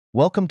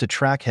Welcome to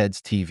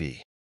Trackheads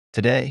TV.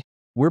 Today,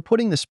 we're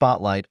putting the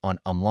spotlight on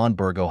Amlan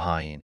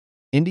Borgohain,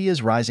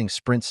 India's rising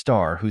sprint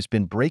star who's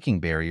been breaking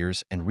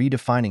barriers and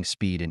redefining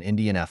speed in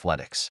Indian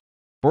athletics.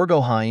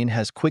 Borgohain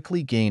has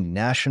quickly gained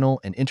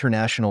national and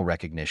international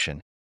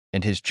recognition,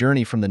 and his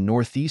journey from the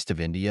northeast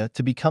of India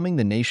to becoming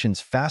the nation's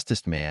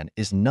fastest man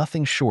is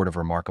nothing short of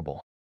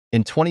remarkable.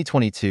 In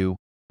 2022,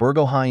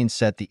 Borgohain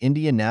set the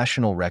Indian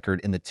national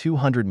record in the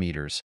 200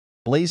 meters,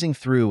 blazing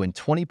through in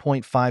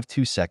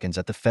 20.52 seconds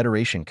at the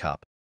Federation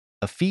Cup,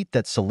 a feat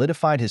that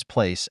solidified his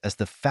place as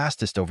the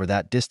fastest over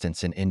that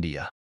distance in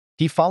India.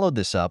 He followed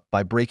this up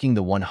by breaking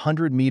the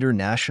 100-meter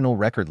national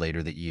record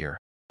later that year,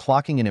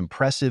 clocking an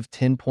impressive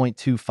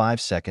 10.25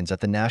 seconds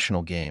at the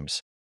National Games,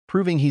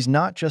 proving he's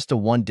not just a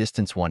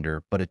one-distance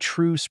wonder but a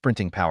true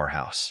sprinting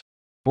powerhouse.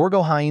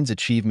 Borgohain's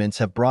achievements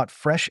have brought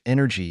fresh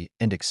energy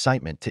and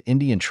excitement to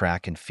Indian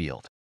track and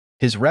field.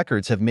 His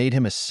records have made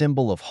him a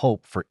symbol of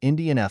hope for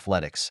Indian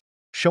athletics,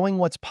 showing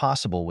what's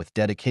possible with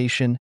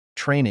dedication,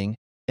 training,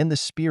 and the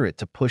spirit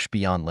to push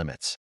beyond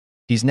limits.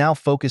 He's now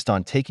focused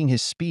on taking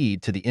his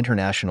speed to the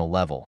international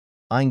level,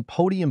 eyeing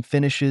podium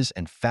finishes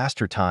and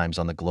faster times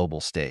on the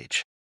global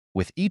stage.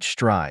 With each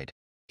stride,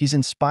 he's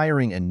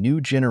inspiring a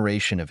new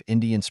generation of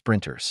Indian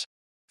sprinters.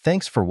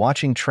 Thanks for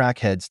watching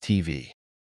Trackheads TV.